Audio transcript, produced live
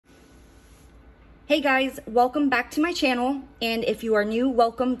Hey guys, welcome back to my channel, and if you are new,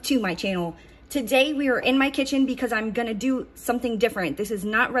 welcome to my channel. Today we are in my kitchen because I'm gonna do something different. This is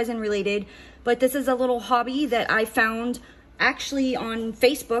not resin related, but this is a little hobby that I found actually on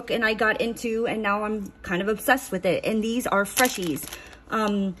Facebook and I got into, and now I'm kind of obsessed with it. And these are Freshies.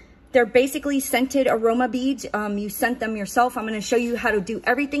 They're basically scented aroma beads. You scent them yourself. I'm gonna show you how to do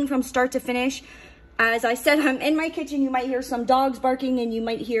everything from start to finish. As I said, I'm in my kitchen. You might hear some dogs barking and you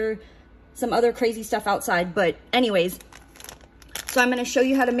might hear some other crazy stuff outside, but anyways, so I'm going to show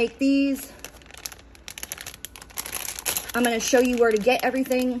you how to make these. I'm going to show you where to get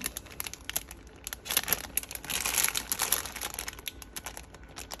everything.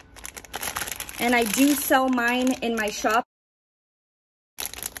 And I do sell mine in my shop.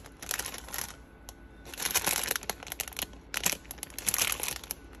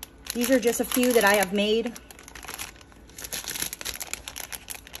 These are just a few that I have made.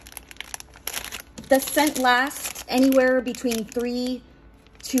 The scent lasts anywhere between 3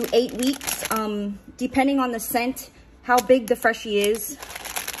 to 8 weeks, depending on the scent, how big the Freshie is.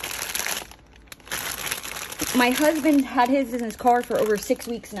 My husband had his in his car for over 6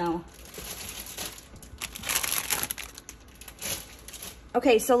 weeks now.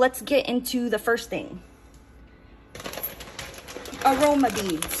 Okay, so let's get into the first thing. Aroma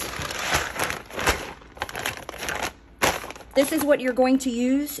beads. This is what you're going to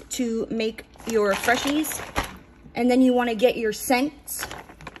use to make your Freshies, and then you want to get your scents.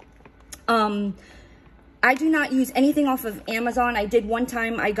 I do not use anything off of Amazon. I did one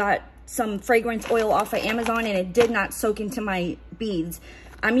time. I got some fragrance oil off of Amazon and it did not soak into my beads.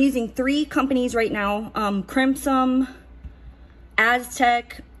 I'm using 3 companies right now, Crimson,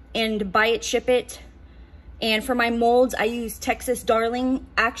 Aztec, and Buy It Ship It. And for my molds, I use Texas Darling.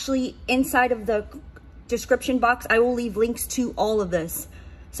 Actually, inside of the description box, I will leave links to all of this,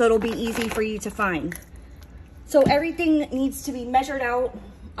 so it'll be easy for you to find. So everything needs to be measured out.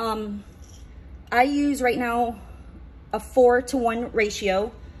 I use right now a 4-to-1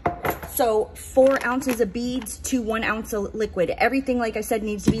 ratio. So 4 ounces of beads to 1 ounce of liquid. Everything, like I said,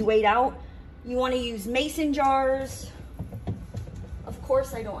 needs to be weighed out. You want to use mason jars. Of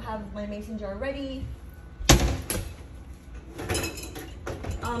course, I don't have my mason jar ready.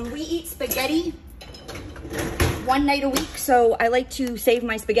 We eat spaghetti 1 night a week, so I like to save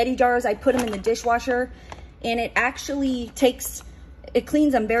my spaghetti jars. I put them in the dishwasher, and it actually it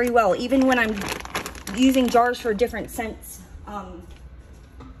cleans them very well. Even when I'm using jars for different scents,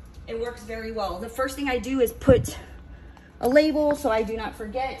 it works very well. The first thing I do is put a label so I do not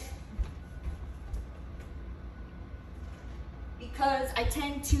forget, because I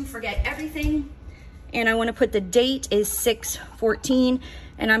tend to forget everything. And I want to put the date is 6/14,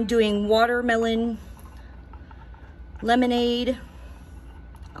 and I'm doing watermelon lemonade.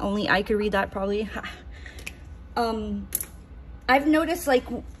 Only I could read that probably. I've noticed, like,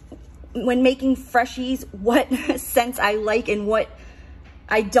 when making Freshies, what scents I like and what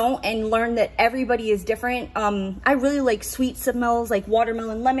I don't, and learn that everybody is different. I really like sweet smells like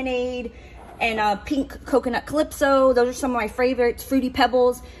watermelon lemonade and pink coconut calypso. Those are some of my favorites. Fruity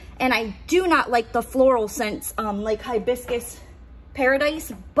pebbles. And I do not like the floral scents like hibiscus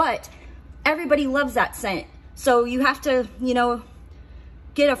paradise, but everybody loves that scent. So you have to, you know,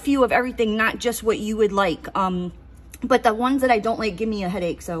 get a few of everything, not just what you would like. But the ones that I don't like give me a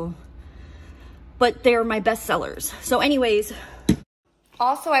headache, so. But they're my best sellers. So anyways,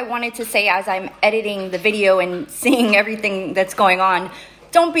 also I wanted to say, as I'm editing the video and seeing everything that's going on,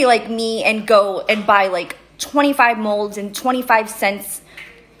 don't be like me and go and buy like 25 molds and 25 scents,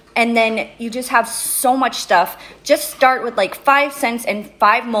 and then you just have so much stuff. Just start with like 5 scents and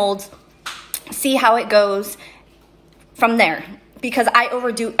 5 molds. See how it goes from there, because I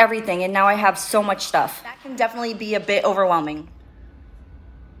overdo everything and now I have so much stuff. That can definitely be a bit overwhelming.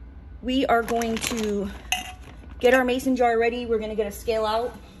 We are going to get our mason jar ready. We're gonna get a scale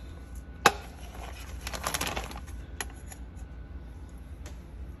out.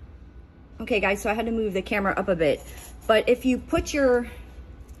 Okay guys, so I had to move the camera up a bit, but if you put your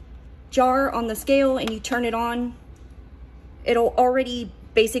jar on the scale and you turn it on, it'll already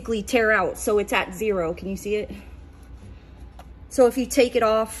basically tear out, so it's at 0. Can you see it? So if you take it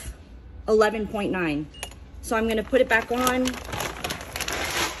off, 11.9. So I'm gonna put it back on.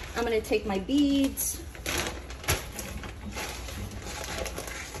 I'm gonna take my beads,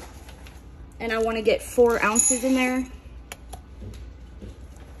 and I wanna get 4 ounces in there.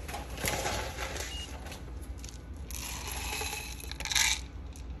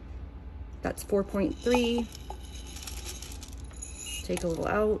 That's 4.3. Take a little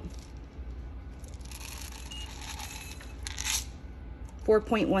out.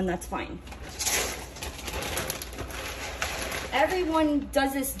 4.1, that's fine. everyone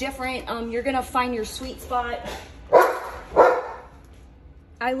does this different. You're gonna find your sweet spot.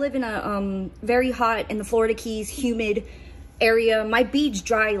 I live in a very hot, in the Florida Keys, humid area. My beads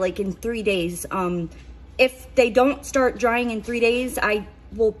dry like in 3 days. If they don't start drying in 3 days, I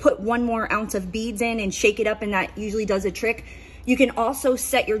will put 1 more ounce of beads in and shake it up, and that usually does a trick. You can also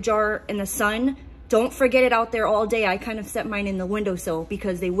set your jar in the sun. Don't forget it out there all day. I kind of set mine in the windowsill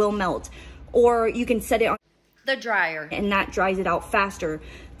because they will melt. Or you can set it on the dryer and that dries it out faster.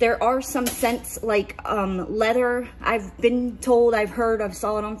 There are some scents like leather. I've been told, I've heard, I've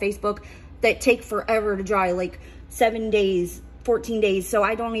saw it on Facebook, that take forever to dry, like 7 days, 14 days. So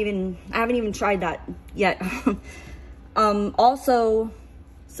I haven't even tried that yet. Also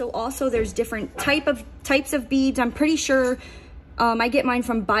there's different types of beads. I'm pretty sure I get mine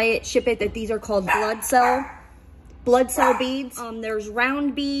from Buy It, Ship It, that these are called blood cell beads. There's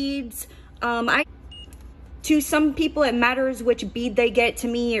round beads. To some people it matters which bead they get. To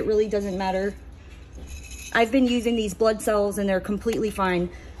me, it really doesn't matter. I've been using these blood cells and they're completely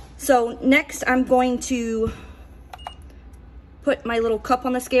fine. So next I'm going to put my little cup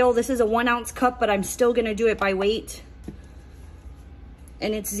on the scale. This is a 1 ounce cup, but I'm still gonna do it by weight.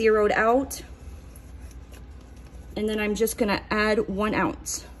 And it's zeroed out. And then I'm just gonna add 1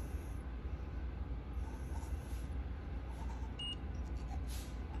 ounce.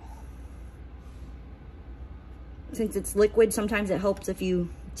 Since it's liquid, sometimes it helps if you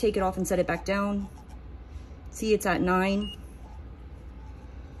take it off and set it back down. See, it's at 9.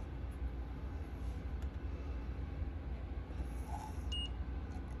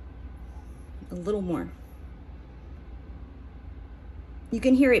 A little more. You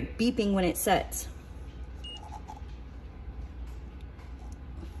can hear it beeping when it sets.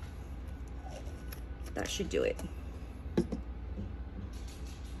 That should do it.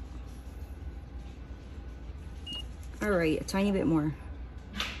 All right, a tiny bit more.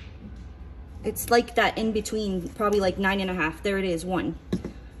 It's like that in between, probably like 9.5. There it is, 1.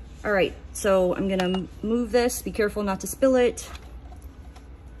 All right, so I'm gonna move this. Be careful not to spill it.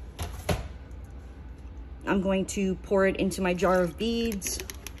 I'm going to pour it into my jar of beads.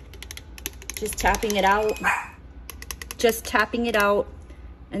 Just tapping it out. Just tapping it out.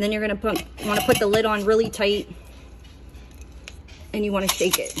 And then you're gonna want to put the lid on really tight. And you want to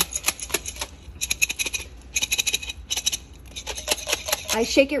shake it. I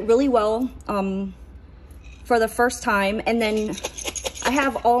shake it really well for the first time, and then I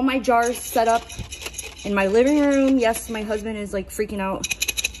have all my jars set up in my living room. Yes, my husband is like freaking out.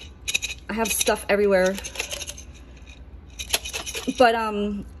 I have stuff everywhere. But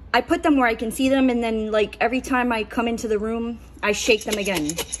I put them where I can see them, and then like every time I come into the room, I shake them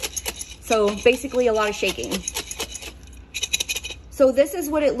again. So basically a lot of shaking. So this is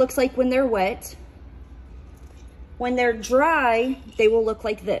what it looks like when they're wet. When they're dry, they will look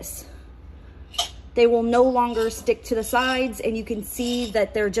like this. They will no longer stick to the sides, and you can see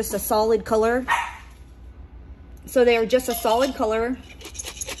that they're just a solid color. So they are just a solid color.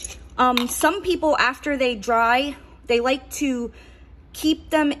 Some people, after they dry, they like to keep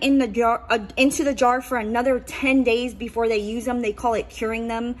them in the jar, into the jar for another 10 days before they use them. They call it curing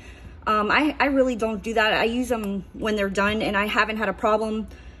them. I really don't do that. I use them when they're done, and I haven't had a problem.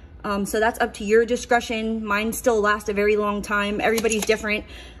 So that's up to your discretion. Mine still last a very long time. Everybody's different.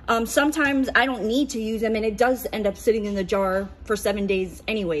 Sometimes I don't need to use them, and it does end up sitting in the jar for 7 days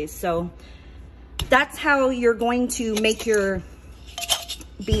anyways. So that's how you're going to make your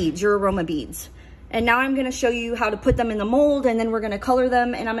beads, your aroma beads. And now I'm going to show you how to put them in the mold, and then we're going to color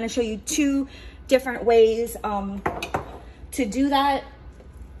them. And I'm going to show you 2 different ways to do that.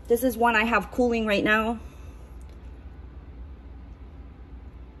 This is one I have cooling right now.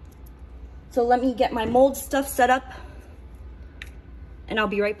 So let me get my mold stuff set up, and I'll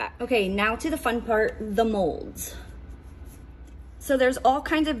be right back. Okay, now to the fun part, the molds. So there's all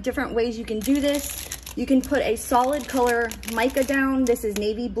kinds of different ways you can do this. You can put a solid color mica down. This is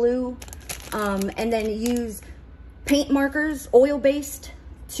navy blue. And then use paint markers, oil-based,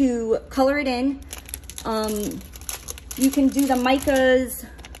 to color it in. You can do the micas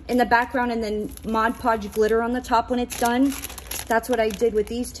in the background and then Mod Podge glitter on the top when it's done. That's what I did with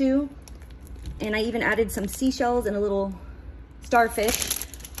these 2. And I even added some seashells and a little starfish.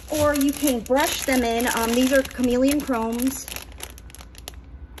 Or you can brush them in. These are chameleon chromes.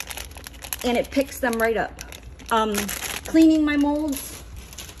 And it picks them right up. Cleaning my molds,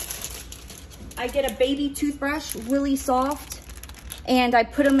 I get a baby toothbrush, really soft, and I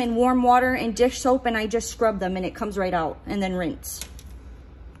put them in warm water and dish soap, and I just scrub them, and it comes right out, and then rinse.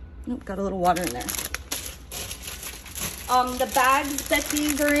 Oh, got a little water in there. The bags that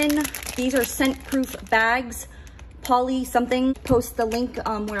these are in, these are scent-proof bags. Holly something. Post the link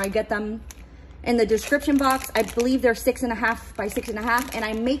where I get them in the description box. I believe they're 6.5 by 6.5, and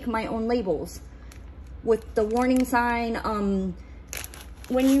I make my own labels with the warning sign.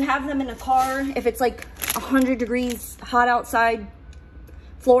 When you have them in a car, if it's like 100 degrees hot outside,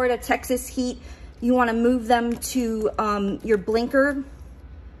 Florida, Texas heat, you want to move them to your blinker.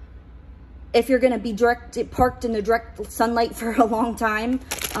 If you're going to be parked in the direct sunlight for a long time,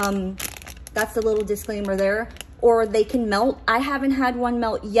 that's the little disclaimer there. Or they can melt. I haven't had one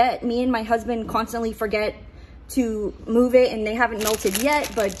melt yet. Me and my husband constantly forget to move it, and they haven't melted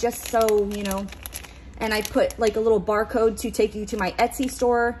yet, but just so you know. And I put like a little barcode to take you to my Etsy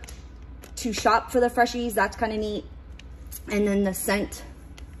store to shop for the Freshies. That's kind of neat. And then the scent.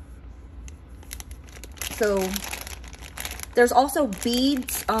 So there's also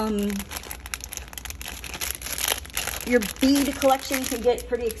beads. Your bead collection can get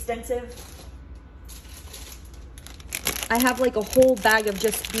pretty extensive. I have like a whole bag of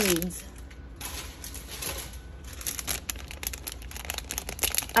just beads.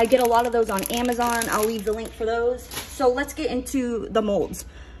 I get a lot of those on Amazon. I'll leave the link for those. So let's get into the molds.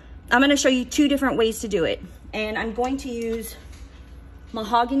 I'm going to show you 2 different ways to do it. And I'm going to use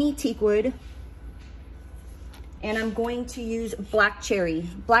mahogany teakwood. And I'm going to use black cherry.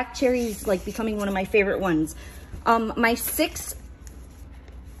 Black cherry is like becoming one of my favorite ones. My 6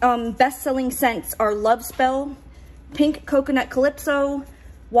 best-selling scents are Love Spell, Pink Coconut Calypso,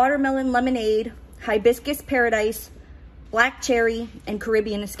 Watermelon Lemonade, Hibiscus Paradise, Black Cherry, and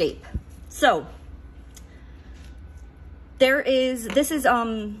Caribbean Escape. So these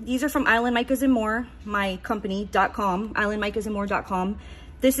are from Island Micas and More, my company.com, islandmicasandmore.com.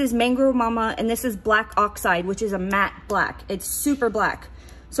 This is Mangrove Mama, and this is Black Oxide, which is a matte black. It's super black.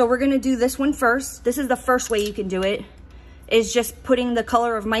 So we're gonna do this one first. This is the first way you can do it, is just putting the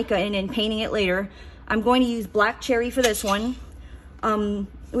color of mica in and painting it later. I'm going to use Black Cherry for this one.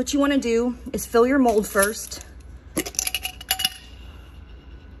 What you wanna do is fill your mold first.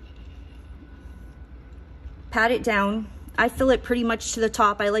 Pat it down. I fill it pretty much to the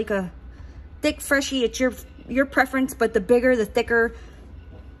top. I like a thick Freshie. It's your preference, but the bigger, the thicker,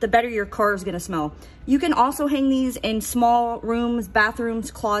 the better your car is gonna smell. You can also hang these in small rooms,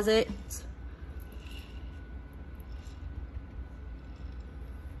 bathrooms, closets.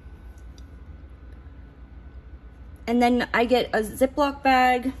 And then I get a Ziploc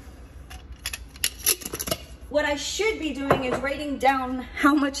bag. What I should be doing is writing down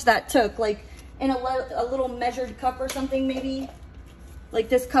how much that took, like in a little measured cup or something maybe. Like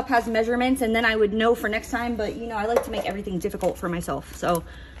this cup has measurements, and then I would know for next time, but you know, I like to make everything difficult for myself. So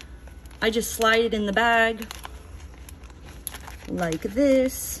I just slide it in the bag like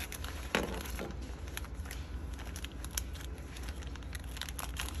this.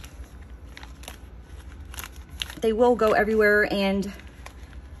 They will go everywhere, and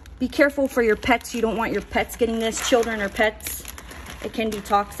be careful for your pets. You don't want your pets getting this, children or pets. It can be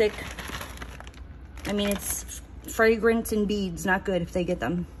toxic. I mean, it's fragrance and beads, not good if they get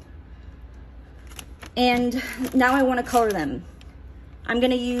them. And now I want to color them. I'm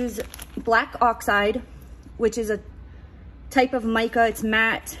going to use Black Oxide, which is a type of mica. It's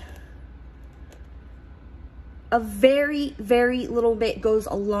matte. A very, very little bit goes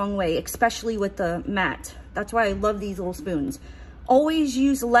a long way, especially with the matte. That's why I love these little spoons. Always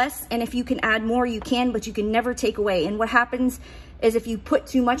use less, and if you can add more, you can, but you can never take away. And what happens is if you put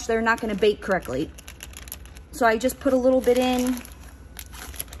too much, they're not going to bake correctly. So I just put a little bit in.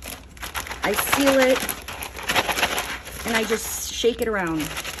 I seal it, and I just shake it around.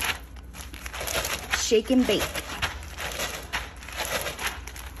 Shake and bake.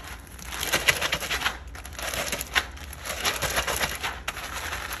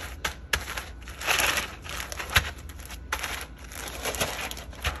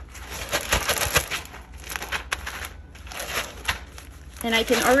 And I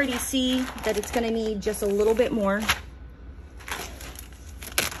can already see that it's going to need just a little bit more.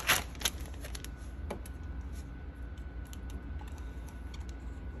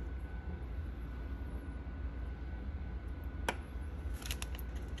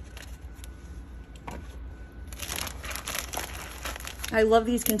 I love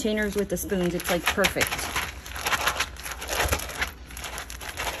these containers with the spoons. It's like perfect.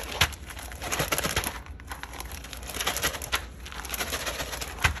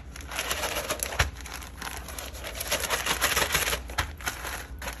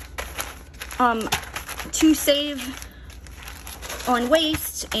 To save on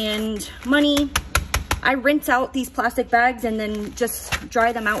waste and money, I rinse out these plastic bags and then just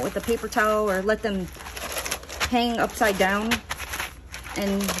dry them out with a paper towel or let them hang upside down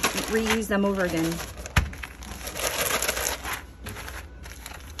and reuse them over again.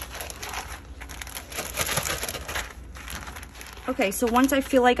 Okay, so once I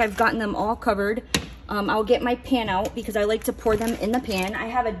feel like I've gotten them all covered, I'll get my pan out because I like to pour them in the pan. I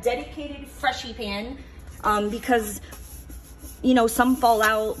have a dedicated Freshie pan because, you know, some fall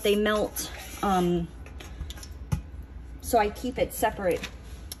out, they melt, so I keep it separate.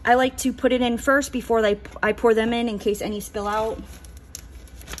 I like to put it in first before I pour them in case any spill out.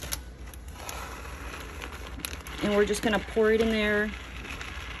 And we're just gonna pour it in there.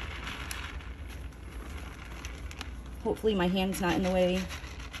 Hopefully my hand's not in the way.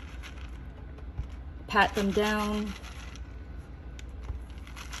 Pat them down.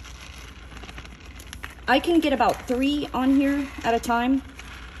 I can get about 3 on here at a time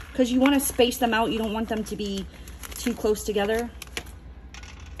because you want to space them out. You don't want them to be too close together.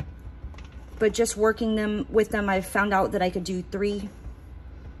 But just working them with them, I've found out that I could do 3.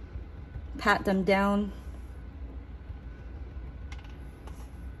 Pat them down.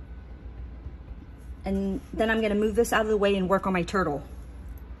 And then I'm gonna move this out of the way and work on my turtle.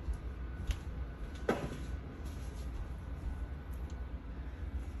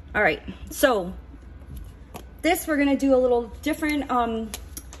 All right, so this we're gonna do a little different.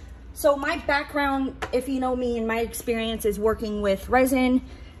 So my background, if you know me and my experience, is working with resin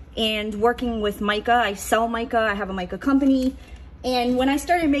and working with mica. I sell mica, I have a mica company. And when I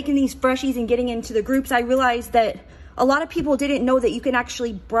started making these brushies and getting into the groups, I realized that a lot of people didn't know that you can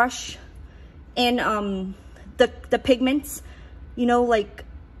actually brush in the pigments, you know, like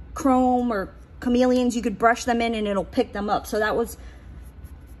chrome or chameleons. You could brush them in and it'll pick them up. So that was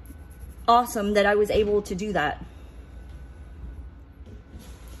awesome that I was able to do that.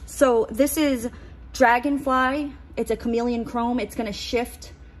 So this is Dragonfly. It's a chameleon chrome. It's gonna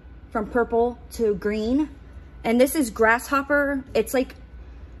shift from purple to green. And this is Grasshopper. It's like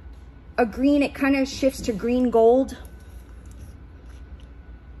a green, it kind of shifts to green gold.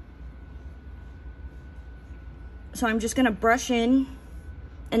 So I'm just gonna brush in,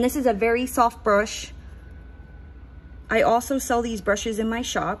 and this is a very soft brush. I also sell these brushes in my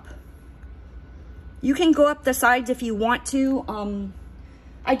shop. You can go up the sides if you want to.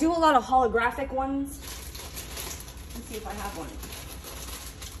 I do a lot of holographic ones. Let's see if I have one.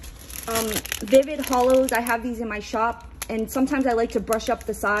 Vivid holos, I have these in my shop, and sometimes I like to brush up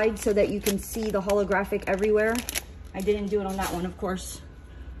the sides so that you can see the holographic everywhere. I didn't do it on that one, of course.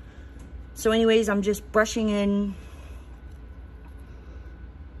 So anyways, I'm just brushing in.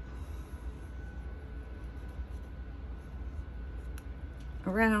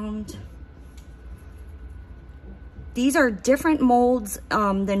 Around. These are different molds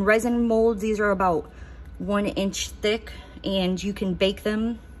than resin molds. These are about 1 inch thick, and you can bake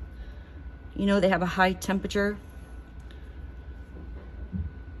them. You know, they have a high temperature.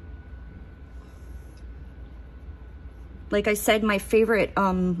 Like I said, my favorite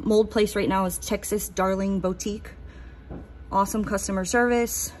mold place right now is Texas Darling Boutique. Awesome customer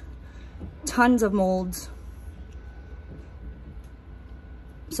service, tons of molds.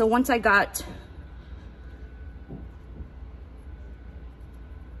 So once I got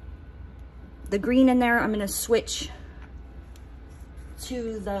the green in there, I'm gonna switch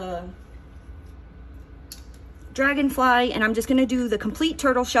to the Dragonfly, and I'm just gonna do the complete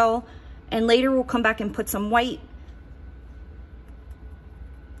turtle shell, and later we'll come back and put some white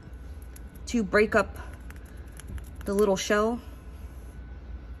to break up the little shell,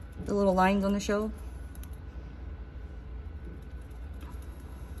 the little lines on the shell.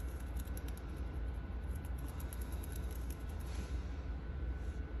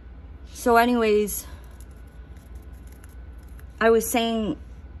 So anyways, I was saying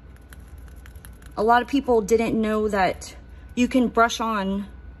a lot of people didn't know that you can brush on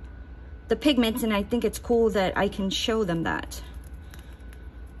the pigments, and I think it's cool that I can show them that.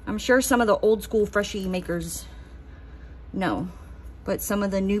 I'm sure some of the old school Freshie makers know, but some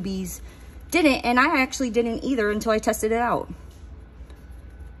of the newbies didn't, and I actually didn't either until I tested it out.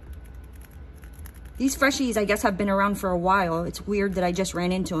 These Freshies, I guess, have been around for a while. It's weird that I just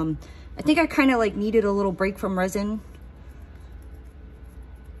ran into them. I think I kind of like needed a little break from resin.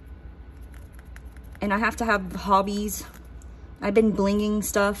 And I have to have hobbies. I've been blinging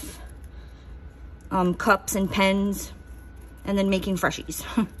stuff, cups and pens, and then making Freshies.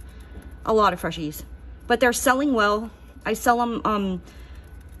 A lot of Freshies. But they're selling well. I sell them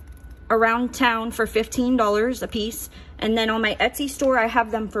around town for $15 a piece. And then on my Etsy store, I have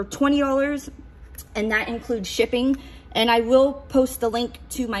them for $20. And that includes shipping. And I will post the link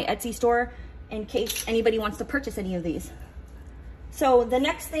to my Etsy store in case anybody wants to purchase any of these. So the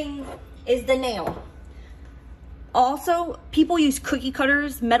next thing is the nail. Also, people use cookie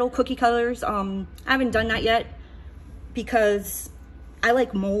cutters, metal cookie cutters. I haven't done that yet because I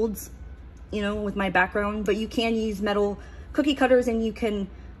like molds, you know, with my background, but you can use metal cookie cutters and you can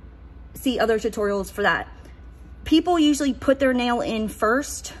see other tutorials for that. People usually put their nail in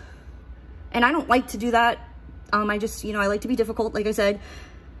first, and I don't like to do that. I just, you know, I like to be difficult, like I said.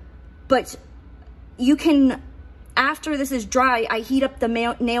 But you can, after this is dry, I heat up the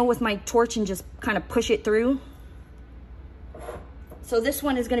nail with my torch and just kind of push it through. So this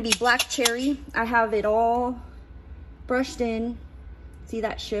one is going to be black cherry. I have it all brushed in. See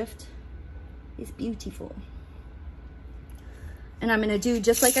that shift? It's beautiful. And I'm going to do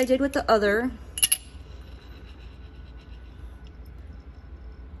just like I did with the other.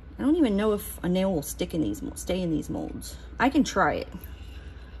 I don't even know if a nail will stay in these molds. I can try it.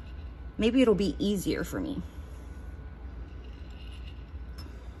 Maybe it'll be easier for me.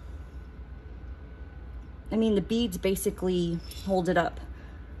 I mean, the beads basically hold it up.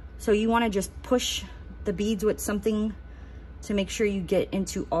 So you want to just push the beads with something to make sure you get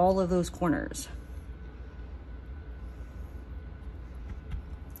into all of those corners.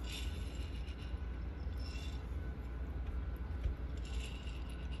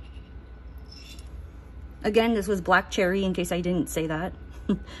 Again, this was black cherry, in case I didn't say that.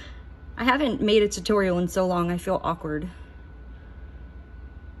 I haven't made a tutorial in so long, I feel awkward.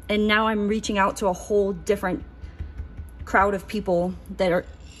 And now I'm reaching out to a whole different crowd of people that are,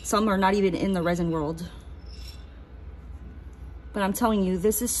 some are not even in the resin world. But I'm telling you,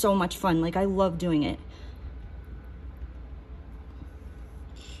 this is so much fun. Like, I love doing it.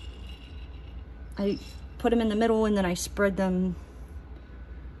 I put them in the middle and then I spread them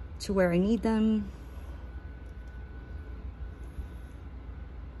to where I need them.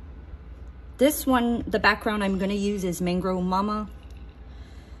 This one, the background I'm gonna use is Mangrove Mama.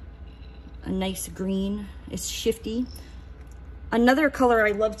 A nice green. It's shifty. Another color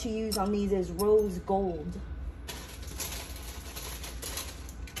I love to use on these is rose gold.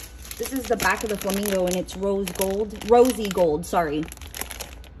 This is the back of the flamingo and it's rosy gold, sorry.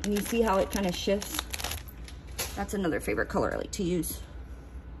 And you see how it kind of shifts? That's another favorite color I like to use.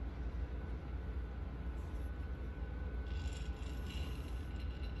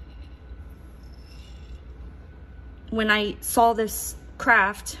 When I saw this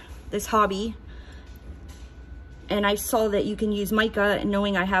craft, this hobby, and I saw that you can use mica, and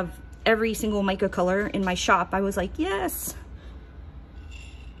knowing I have every single mica color in my shop, I was like, yes.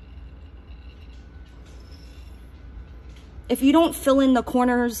 If you don't fill in the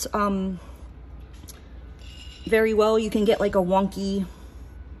corners very well, you can get like a wonky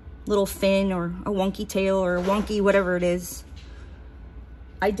little fin or a wonky tail or a wonky whatever it is.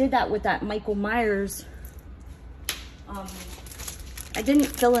 I did that with that Michael Myers. I didn't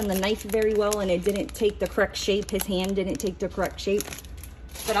fill in the knife very well and it didn't take the correct shape. His hand didn't take the correct shape.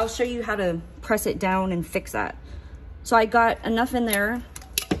 But I'll show you how to press it down and fix that. So I got enough in there.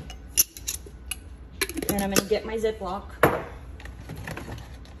 And I'm going to get my Ziploc.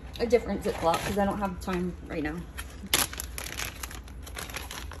 A different Ziploc because I don't have time right now.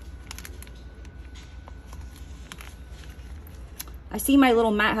 I see my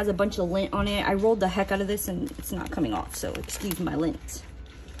little mat has a bunch of lint on it. I rolled the heck out of this and it's not coming off, so excuse my lint.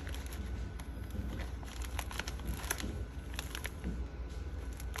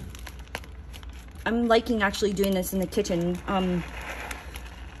 I'm liking actually doing this in the kitchen.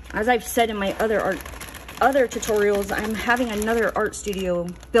 As I've said in my other tutorials, I'm having another art studio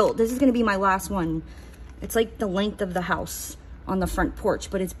built. This is going to be my last one. It's like the length of the house on the front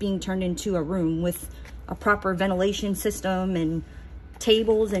porch, but it's being turned into a room with a proper ventilation system and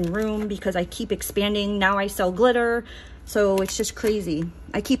tables and room because I keep expanding. Now I sell glitter, so it's just crazy.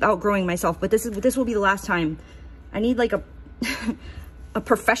 I keep outgrowing myself, but this will be the last time. I need like a a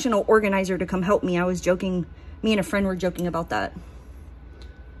professional organizer to come help me. I was joking, me and a friend were joking about that.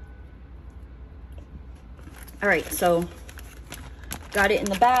 All right, so got it in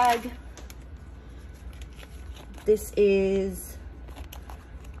the bag. This is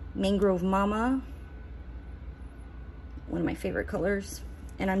Mangrove Mama, one of my favorite colors.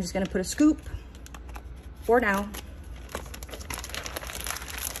 And I'm just gonna put a scoop for now.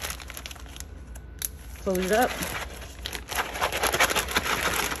 Close it up.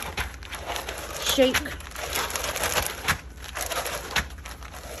 Shake.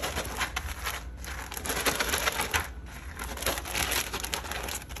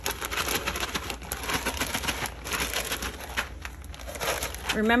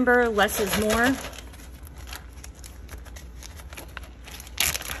 Remember, less is more.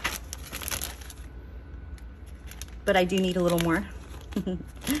 But I do need a little more. One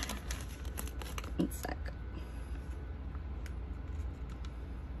sec.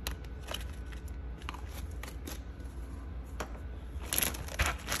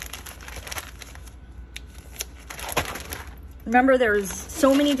 Remember, there's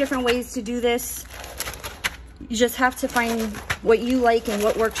so many different ways to do this. You just have to find what you like and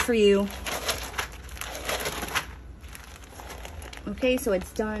what works for you. Okay, so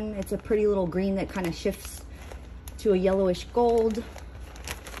it's done. It's a pretty little green that kind of shifts to a yellowish gold.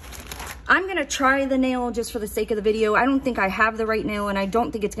 I'm gonna try the nail just for the sake of the video. I don't think I have the right nail and I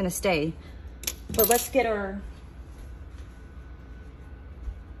don't think it's gonna stay. But let's get our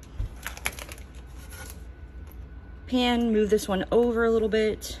pan, move this one over a little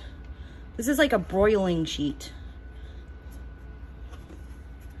bit. This is like a broiling sheet.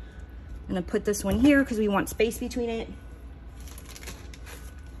 I'm gonna put this one here because we want space between it.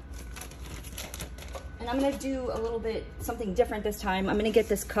 And I'm gonna do a little bit something different this time. I'm gonna get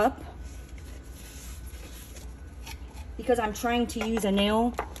this cup because I'm trying to use a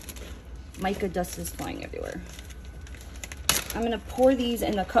nail. Mica dust is flying everywhere. I'm gonna pour these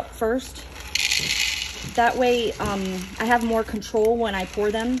in the cup first. That way I have more control when I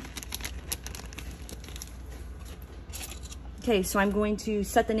pour them. Okay, so I'm going to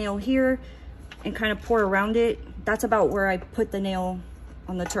set the nail here and kind of pour around it. That's about where I put the nail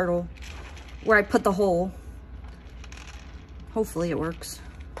on the turtle, where I put the hole. Hopefully it works.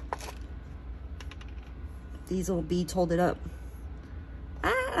 These little beads hold it up.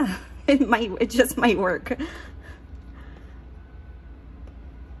 Ah, it just might work.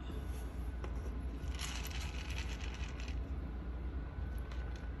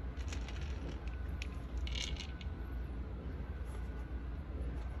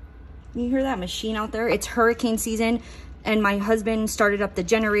 You hear that machine out there? It's hurricane season and my husband started up the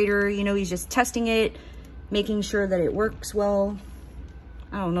generator. You know, he's just testing it, making sure that it works well.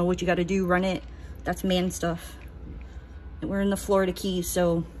 I don't know what you got to do, run it. That's man stuff. And we're in the Florida Keys,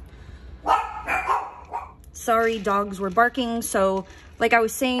 so sorry, dogs were barking. So like I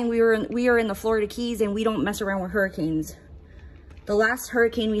was saying, we are in the Florida Keys and we don't mess around with hurricanes. The last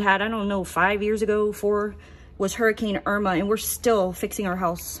hurricane we had, I don't know, 5 years ago, 4, was Hurricane Irma, and we're still fixing our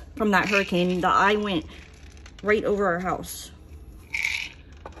house from that hurricane. The eye went right over our house.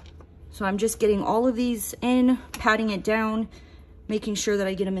 So I'm just getting all of these in, patting it down, making sure that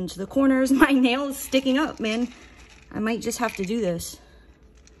I get them into the corners. My nail is sticking up, man. I might just have to do this.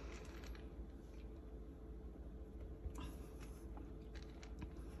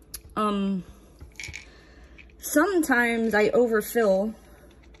 Sometimes I overfill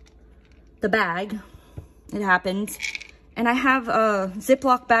the bag. It happens. And I have a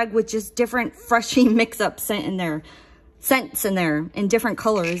Ziploc bag with just different Freshie mix-up scents in there in different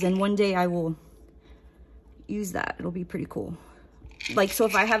colors. And one day I will use that. It'll be pretty cool. Like, so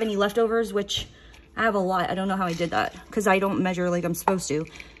if I have any leftovers, which I have a lot, I don't know how I did that because I don't measure like I'm supposed to.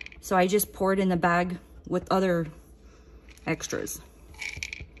 So I just pour it in the bag with other extras.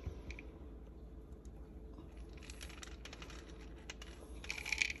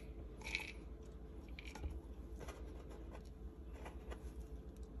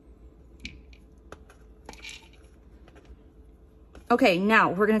 Okay, now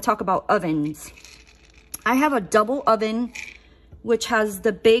we're gonna talk about ovens. I have a double oven, which has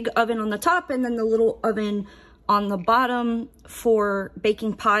the big oven on the top and then the little oven on the bottom for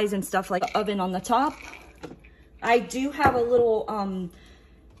baking pies and stuff, like the oven on the top. I do have a little,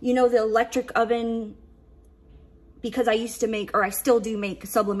 you know, the electric oven, because I used to make, or I still do make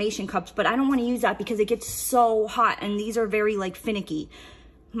sublimation cups, but I don't wanna use that because it gets so hot and these are very like finicky.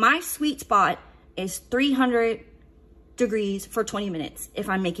 My sweet spot is 300 degrees for 20 minutes. If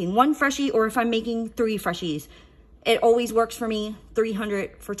I'm making 1 Freshie or if I'm making 3 Freshies, it always works for me,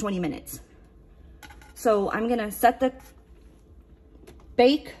 300 for 20 minutes. So I'm gonna set the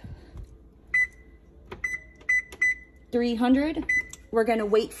bake 300. We're gonna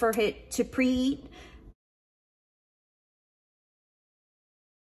wait for it to preheat.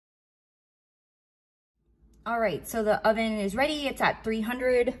 All right, so the oven is ready. It's at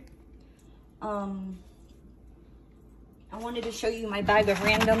 300. I wanted to show you my bag of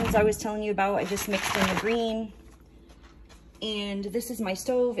randoms I was telling you about. I just mixed in the green. And this is my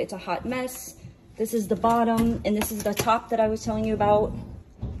stove. It's a hot mess. This is the bottom, and this is the top that I was telling you about.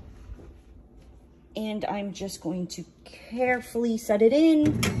 And I'm just going to carefully set it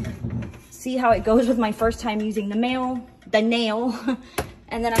in. See how it goes with my first time using the nail. And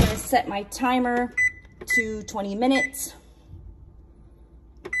then I'm gonna set my timer to 20 minutes.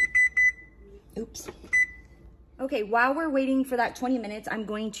 Oops. Okay, while we're waiting for that 20 minutes, I'm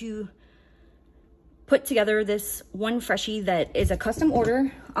going to put together this 1 Freshie that is a custom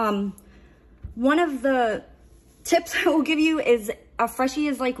order. One of the tips I will give you is a Freshie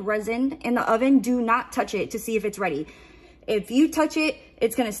is like resin in the oven. Do not touch it to see if it's ready. If you touch it,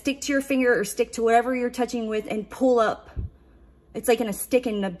 it's gonna stick to your finger or stick to whatever you're touching with and pull up it's like in a stick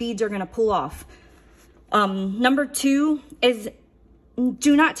and the beads are gonna pull off. Number 2 is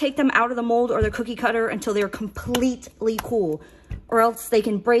do not take them out of the mold or the cookie cutter until they're completely cool, or else they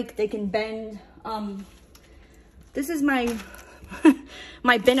can break, they can bend. This is my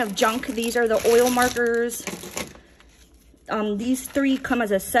my bin of junk. These are the oil markers. These 3 come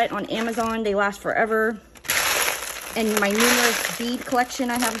as a set on Amazon. They last forever. And my numerous bead collection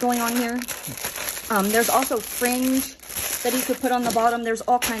I have going on here. There's also fringe that you could put on the bottom. There's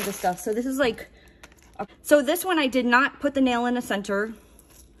all kinds of stuff. So this is like, so this one I did not put the nail in the center.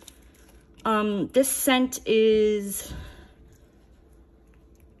 This scent is,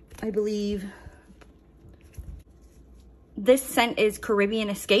 I believe, this scent is Caribbean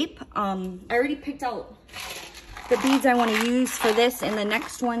Escape. I already picked out the beads I want to use for this, and the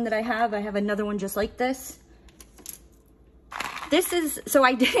next one that I have another one just like this. This is, so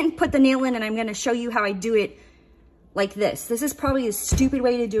I didn't put the nail in, and I'm going to show you how I do it like this. This is probably a stupid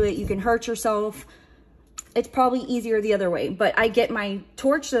way to do it. You can hurt yourself. It's probably easier the other way, but I get my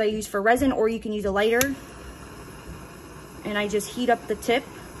torch that I use for resin, or you can use a lighter, and I just heat up the tip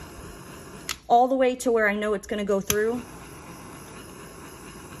all the way to where I know it's going to go through.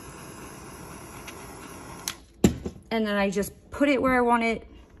 And then I just put it where I want it,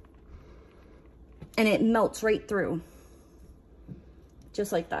 and it melts right through.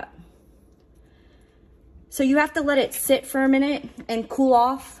 Just like that. So you have to let it sit for a minute and cool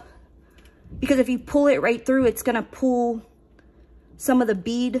off, because if you pull it right through, it's gonna pull some of the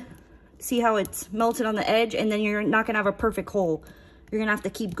bead. See how it's melted on the edge, and then you're not gonna have a perfect hole. You're gonna have to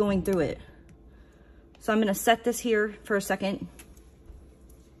keep going through it. So I'm gonna set this here for a second.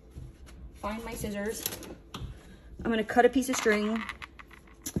 Find my scissors. I'm gonna cut a piece of string.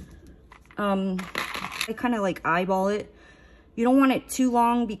 I kind of like eyeball it. You don't want it too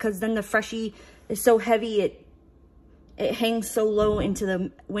long, because then the Freshie is so heavy, it hangs so low into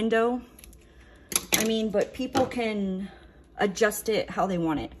the window. I mean, but people can adjust it how they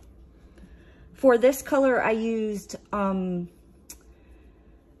want it. For this color, I used,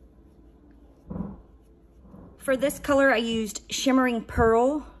 Shimmering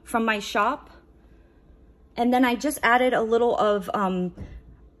Pearl from my shop. And then I just added a little of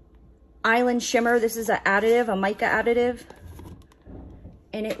Island Shimmer. This is an additive, a mica additive.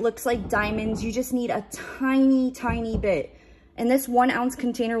 And it looks like diamonds. You just need a tiny, tiny bit. And this 1 ounce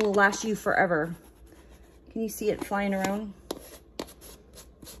container will last you forever. Can you see it flying around?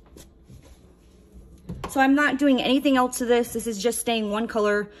 So I'm not doing anything else to this. This is just staying one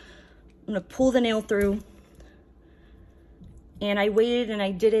color. I'm gonna pull the nail through. And I waited and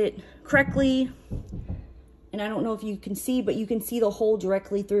I did it correctly. And I don't know if you can see, but you can see the hole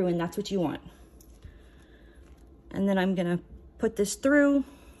directly through, and that's what you want. And then I'm gonna put this through.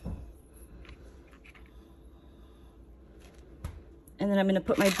 And then I'm gonna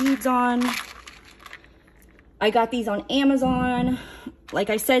put my beads on. I got these on Amazon. Like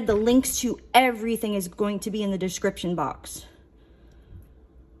I said, the links to everything is going to be in the description box.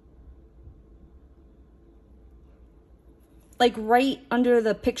 Like right under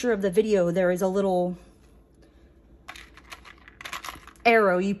the picture of the video, there is a little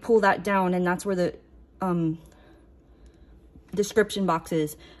arrow. You pull that down, and that's where the description box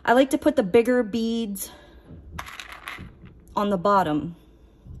is. I like to put the bigger beads on the bottom,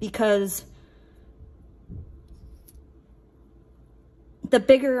 because the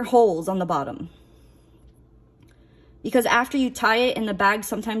bigger holes on the bottom, because after you tie it in the bag,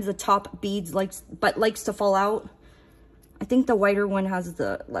 sometimes the top beads likes to fall out. I think the whiter one has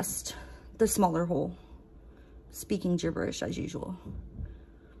the smaller hole. Speaking gibberish as usual.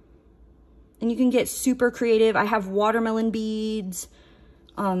 And you can get super creative. I have watermelon beads.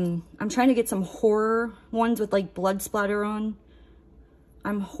 I'm trying to get some horror ones with like blood splatter on.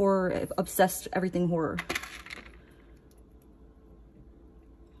 I'm horror obsessed, everything horror.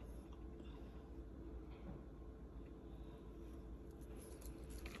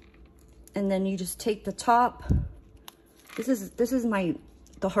 And then you just take the top. This is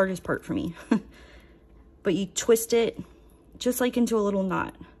the hardest part for me. But you twist it just like into a little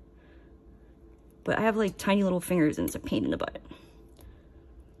knot. But I have like tiny little fingers, and it's a pain in the butt.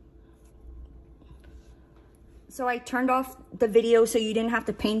 So I turned off the video so you didn't have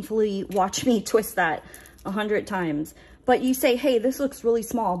to painfully watch me twist that 100 times. But you say, hey, this looks really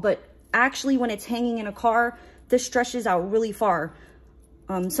small. But actually, when it's hanging in a car, this stretches out really far.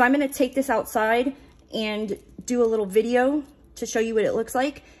 So I'm going to take this outside and do a little video to show you what it looks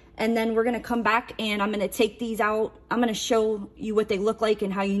like. And then we're going to come back, and I'm going to take these out. I'm going to show you what they look like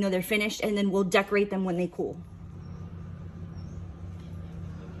and how you know they're finished. And then we'll decorate them when they cool.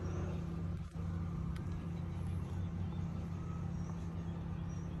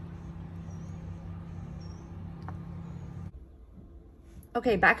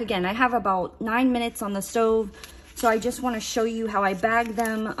 Okay, back again. I have about 9 minutes on the stove, so I just want to show you how I bag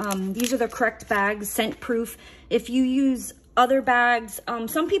them. These are the correct bags, scent proof. If you use other bags,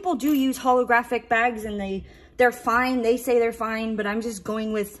 some people do use holographic bags and they're fine. They say they're fine, but I'm just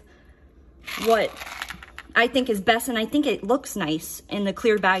going with what I think is best, and I think it looks nice in the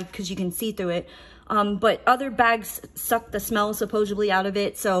clear bag because you can see through it. But other bags suck the smell supposedly out of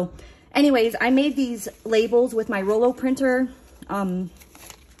it. So anyways, I made these labels with my Rolo printer.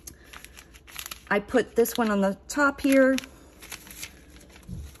 I put this one on the top here,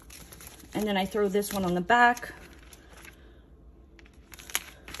 and then I throw this one on the back,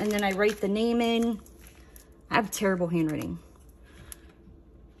 and then I write the name in. I have terrible handwriting.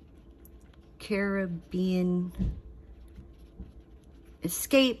 Caribbean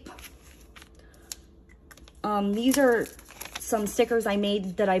Escape. These are some stickers I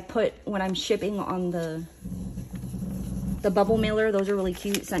made that I put when I'm shipping on the bubble mailer. Those are really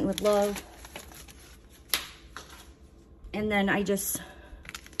cute, sent with love. And then I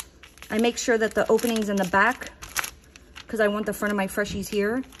make sure that the opening's in the back because I want the front of my Freshie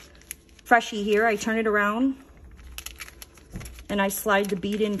here. I turn it around and I slide the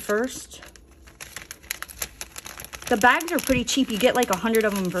bead in first. The bags are pretty cheap. You get like 100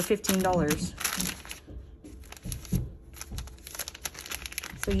 of them for $15.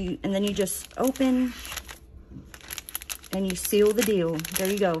 So and then you just open and you seal the deal.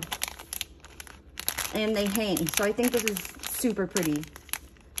 There you go. And they hang. So I think this is super pretty.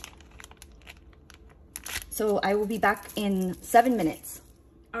 So I will be back in 7 minutes.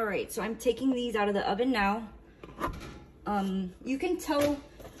 All right, so I'm taking these out of the oven now. You can tell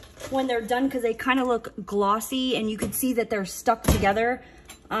when they're done because they kind of look glossy and you can see that they're stuck together.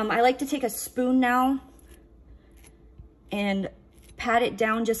 I like to take a spoon now and pat it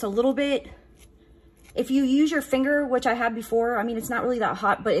down just a little bit. If you use your finger, which I had before, I mean, it's not really that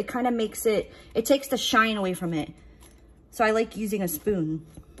hot, but it kind of makes it takes the shine away from it. So I like using a spoon.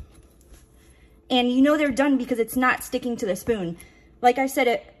 And you know they're done because it's not sticking to the spoon. Like I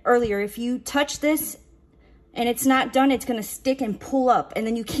said earlier, if you touch this and it's not done, it's gonna stick and pull up and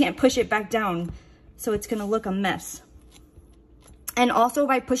then you can't push it back down. So it's gonna look a mess. And also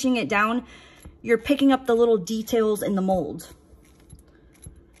by pushing it down, you're picking up the little details in the mold.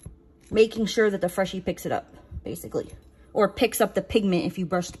 Making sure that the Freshie picks it up, basically. Or picks up the pigment if you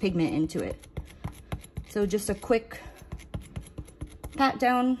brushed pigment into it. So just a quick pat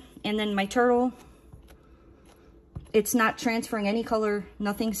down. And then my turtle. It's not transferring any color.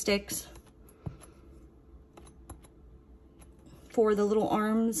 Nothing sticks. For the little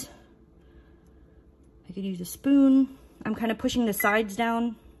arms, I could use a spoon. I'm kind of pushing the sides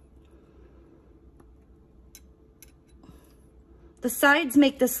down. The sides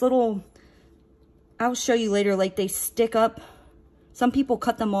make this little, I'll show you later, like they stick up. Some people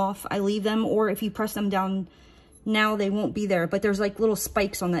cut them off. I leave them, or if you press them down now, they won't be there. But there's like little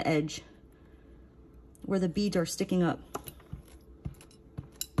spikes on the edge where the beads are sticking up.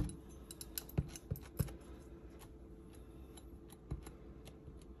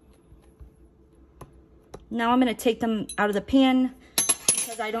 Now I'm gonna take them out of the pan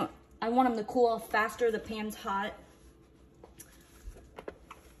because I want them to cool off faster. The pan's hot.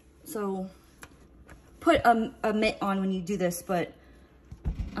 So put a mitt on when you do this, but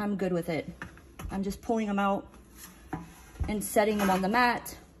I'm good with it. I'm just pulling them out and setting them on the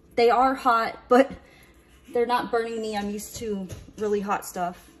mat. They are hot, but they're not burning me. I'm used to really hot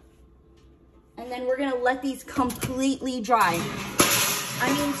stuff. And then we're gonna let these completely dry.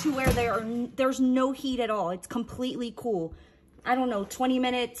 I mean to where there's no heat at all. It's completely cool. I don't know, 20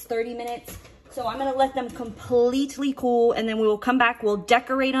 minutes, 30 minutes. So I'm gonna let them completely cool and then we will come back, we'll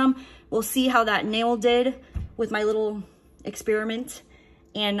decorate them. We'll see how that nail did with my little experiment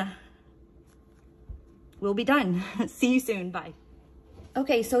and we'll be done. See you soon, bye.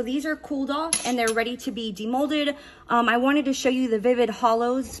 Okay, so these are cooled off and they're ready to be demolded. I wanted to show you the Vivid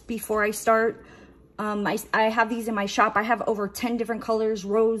Holos before I start. I have these in my shop. I have over 10 different colors: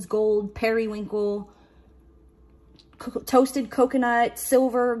 rose gold, periwinkle, toasted coconut,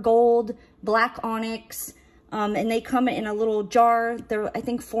 silver, gold, black onyx. And they come in a little jar. They're, I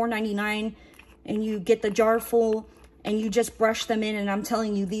think, $4.99. And you get the jar full and you just brush them in. And I'm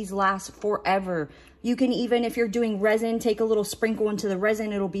telling you, these last forever. You can even, if you're doing resin, take a little sprinkle into the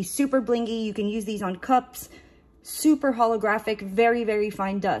resin. It'll be super blingy. You can use these on cups. Super holographic, very, very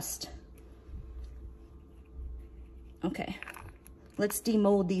fine dust. Okay, let's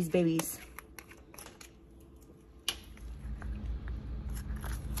demold these babies.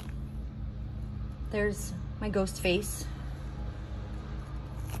 There's my ghost face.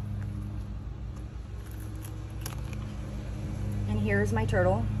 And here's my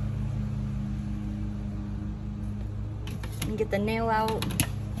turtle. And get the nail out.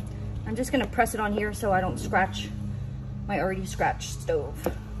 I'm just gonna press it on here so I don't scratch my already scratched stove.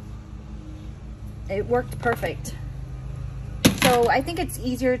 It worked perfect. So I think it's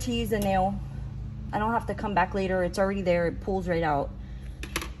easier to use the nail. I don't have to come back later. It's already there. It pulls right out.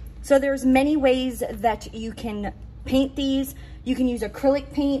 So there's many ways that you can paint these. You can use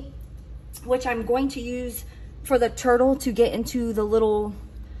acrylic paint, which I'm going to use for the turtle to get into the little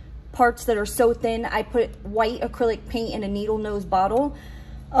parts that are so thin. I put white acrylic paint in a needle nose bottle.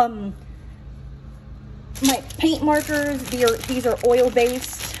 My paint markers, these are oil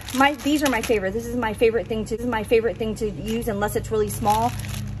based. These are my favorite. This is my favorite thing to use unless it's really small.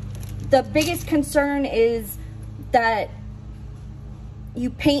 The biggest concern is that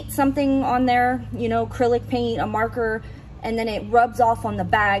you paint something on there, you know, acrylic paint, a marker, and then it rubs off on the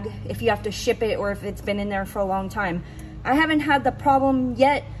bag if you have to ship it or if it's been in there for a long time. I haven't had the problem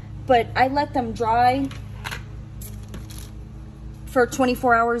yet, but I let them dry for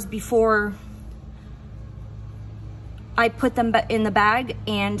 24 hours before I put them in the bag,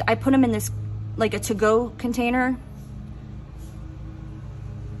 and I put them in this like a to-go container.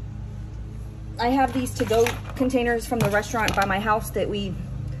 I have these to-go containers from the restaurant by my house that we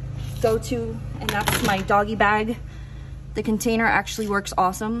go to, and that's my doggy bag. The container actually works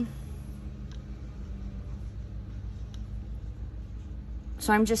awesome.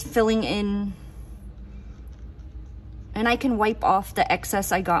 So I'm just filling in, and I can wipe off the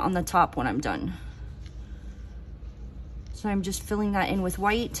excess I got on the top when I'm done. So I'm just filling that in with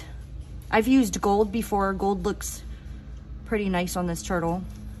white. I've used gold before. Gold looks pretty nice on this turtle.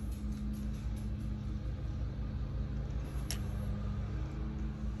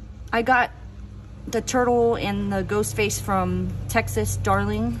 I got the turtle and the ghost face from Texas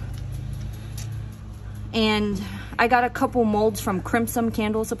Darling. And I got a couple molds from Crimson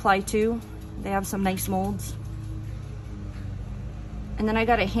Candle Supply too. They have some nice molds. And then I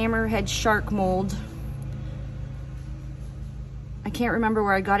got a hammerhead shark mold. I can't remember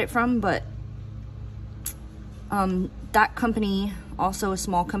where I got it from, but that company, also a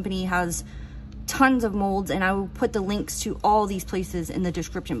small company, has tons of molds, and I will put the links to all these places in the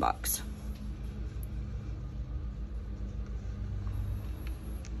description box.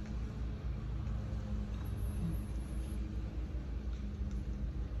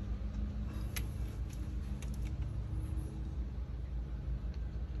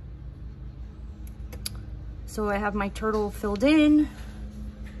 So I have my turtle filled in,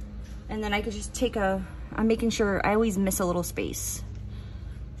 and then I could just take I'm making sure I always miss a little space.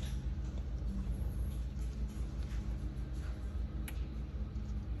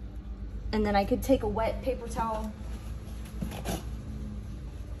 And then I could take a wet paper towel,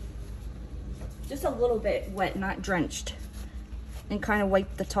 just a little bit wet, not drenched, and kind of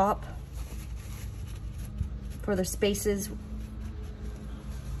wipe the top for the spaces.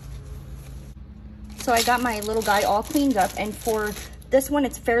 So I got my little guy all cleaned up, and for this one,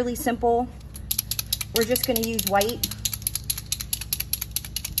 it's fairly simple. We're just gonna use white.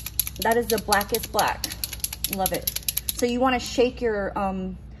 That is the blackest black. Love it. So you wanna shake your,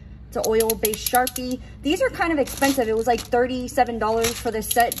 it's an oil-based Sharpie. These are kind of expensive. It was like $37 for this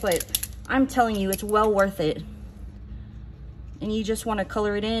set, but I'm telling you, it's well worth it. And you just wanna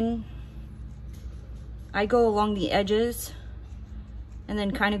color it in. I go along the edges and then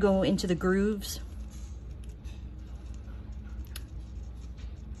kind of go into the grooves.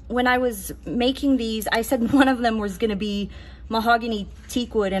 When I was making these, I said one of them was gonna be mahogany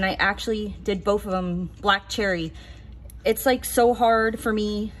teakwood, and I actually did both of them black cherry. It's like so hard for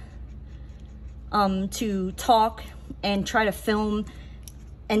me to talk and try to film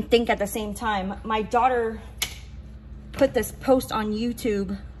and think at the same time. My daughter put this post on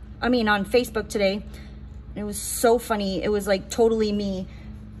YouTube, on Facebook today. It was so funny. It was like totally me.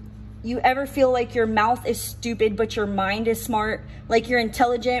 You ever feel like your mouth is stupid, but your mind is smart? Like you're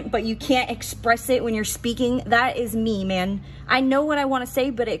intelligent, but you can't express it when you're speaking? That is me, man. I know what I want to say,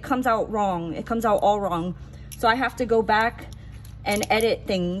 but it comes out wrong. It comes out all wrong. So I have to go back and edit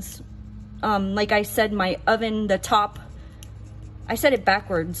things. Like I said, my oven, the top, I said it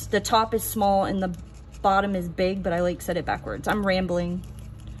backwards. The top is small and the bottom is big, but I said it backwards. I'm rambling.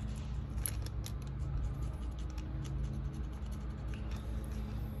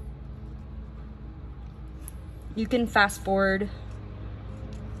 You can fast forward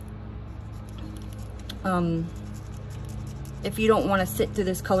if you don't want to sit through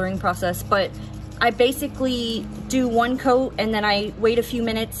this coloring process, but I basically do one coat and then I wait a few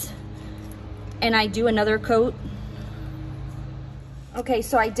minutes and I do another coat. Okay,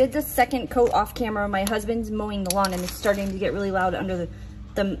 so I did the second coat off camera. My husband's mowing the lawn and it's starting to get really loud under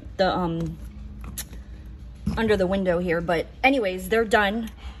the window here. But anyways, they're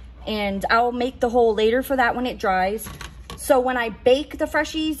done. And I'll make the hole later for that when it dries. So when I bake the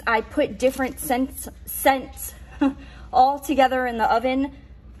Freshies, I put different scents all together in the oven.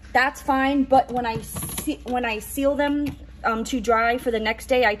 That's fine, but when I seal them to dry for the next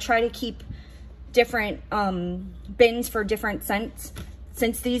day, I try to keep different bins for different scents.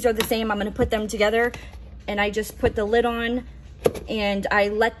 Since these are the same, I'm going to put them together, and I just put the lid on and I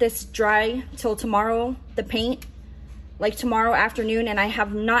let this dry till tomorrow, the paint, like tomorrow afternoon. And I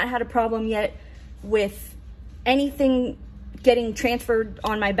have not had a problem yet with anything getting transferred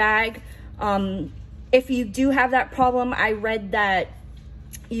on my bag. If you do have that problem, I read that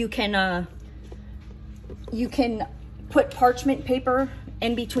you can put parchment paper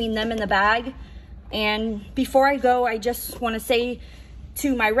in between them and the bag. And before I go, I just want to say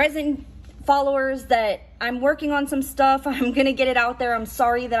to my resin followers that I'm working on some stuff. I'm gonna get it out there. I'm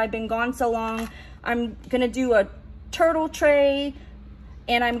sorry that I've been gone so long. I'm gonna do a turtle tray,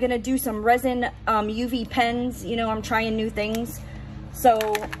 and I'm gonna do some resin UV pens. You know, I'm trying new things. So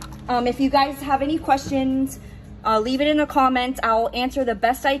if you guys have any questions, leave it in the comments. I'll answer the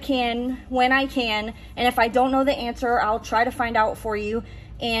best I can when I can. And if I don't know the answer, I'll try to find out for you.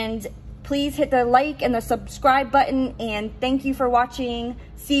 And please hit the like and the subscribe button. And thank you for watching.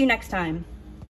 See you next time.